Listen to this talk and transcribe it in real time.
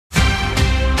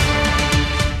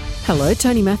Hello,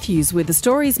 Tony Matthews with the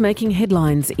stories making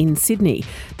headlines in Sydney.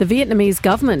 The Vietnamese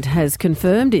government has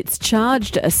confirmed it's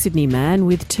charged a Sydney man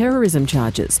with terrorism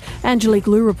charges. Angelique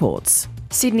Liu reports.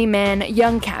 Sydney man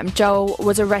Young Cam Joel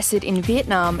was arrested in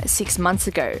Vietnam 6 months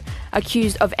ago,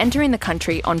 accused of entering the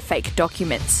country on fake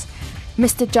documents.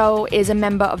 Mr Joel is a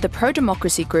member of the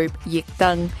pro-democracy group Diệt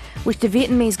Tân, which the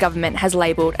Vietnamese government has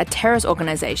labelled a terrorist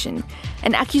organisation,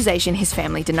 an accusation his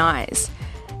family denies.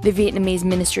 The Vietnamese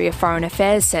Ministry of Foreign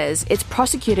Affairs says it's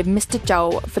prosecuted Mr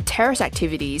Joel for terrorist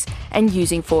activities and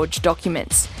using forged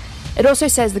documents. It also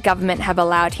says the government have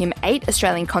allowed him 8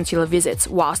 Australian consular visits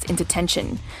whilst in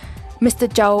detention. Mr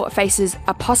Joel faces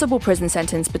a possible prison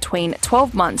sentence between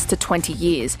 12 months to 20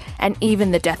 years and even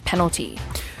the death penalty.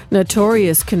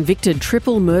 Notorious convicted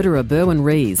triple murderer Berwin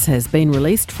Rees has been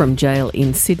released from jail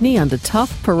in Sydney under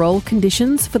tough parole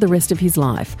conditions for the rest of his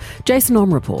life. Jason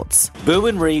Om reports.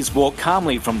 Berwin Rees walked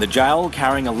calmly from the jail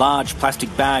carrying a large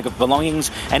plastic bag of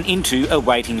belongings and into a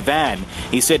waiting van.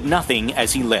 He said nothing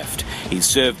as he left. He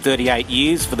served 38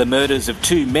 years for the murders of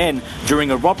 2 men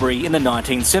during a robbery in the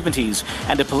 1970s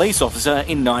and a police officer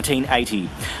in 1980.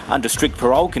 Under strict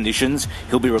parole conditions,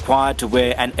 he'll be required to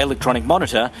wear an electronic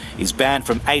monitor, is banned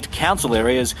from 8 council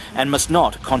areas and must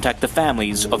not contact the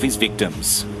families of his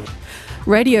victims.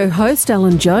 Radio host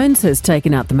Alan Jones has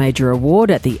taken out the major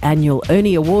award at the annual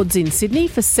Ernie Awards in Sydney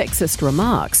for sexist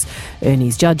remarks.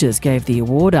 Ernie's judges gave the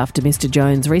award after Mr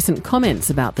Jones' recent comments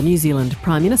about the New Zealand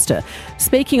Prime Minister.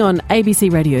 Speaking on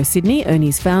ABC Radio Sydney,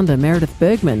 Ernie's founder Meredith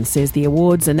Bergman says the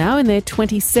awards are now in their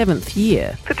 27th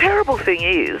year. The terrible thing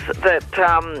is that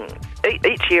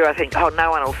each year I think, no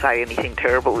one will say anything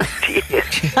terrible this year.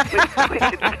 we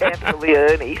should cancel the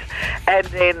Ernies. And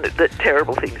then the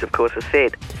terrible things, of course, are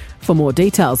said. For more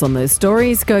details on those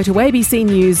stories, go to ABC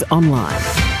News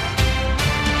Online.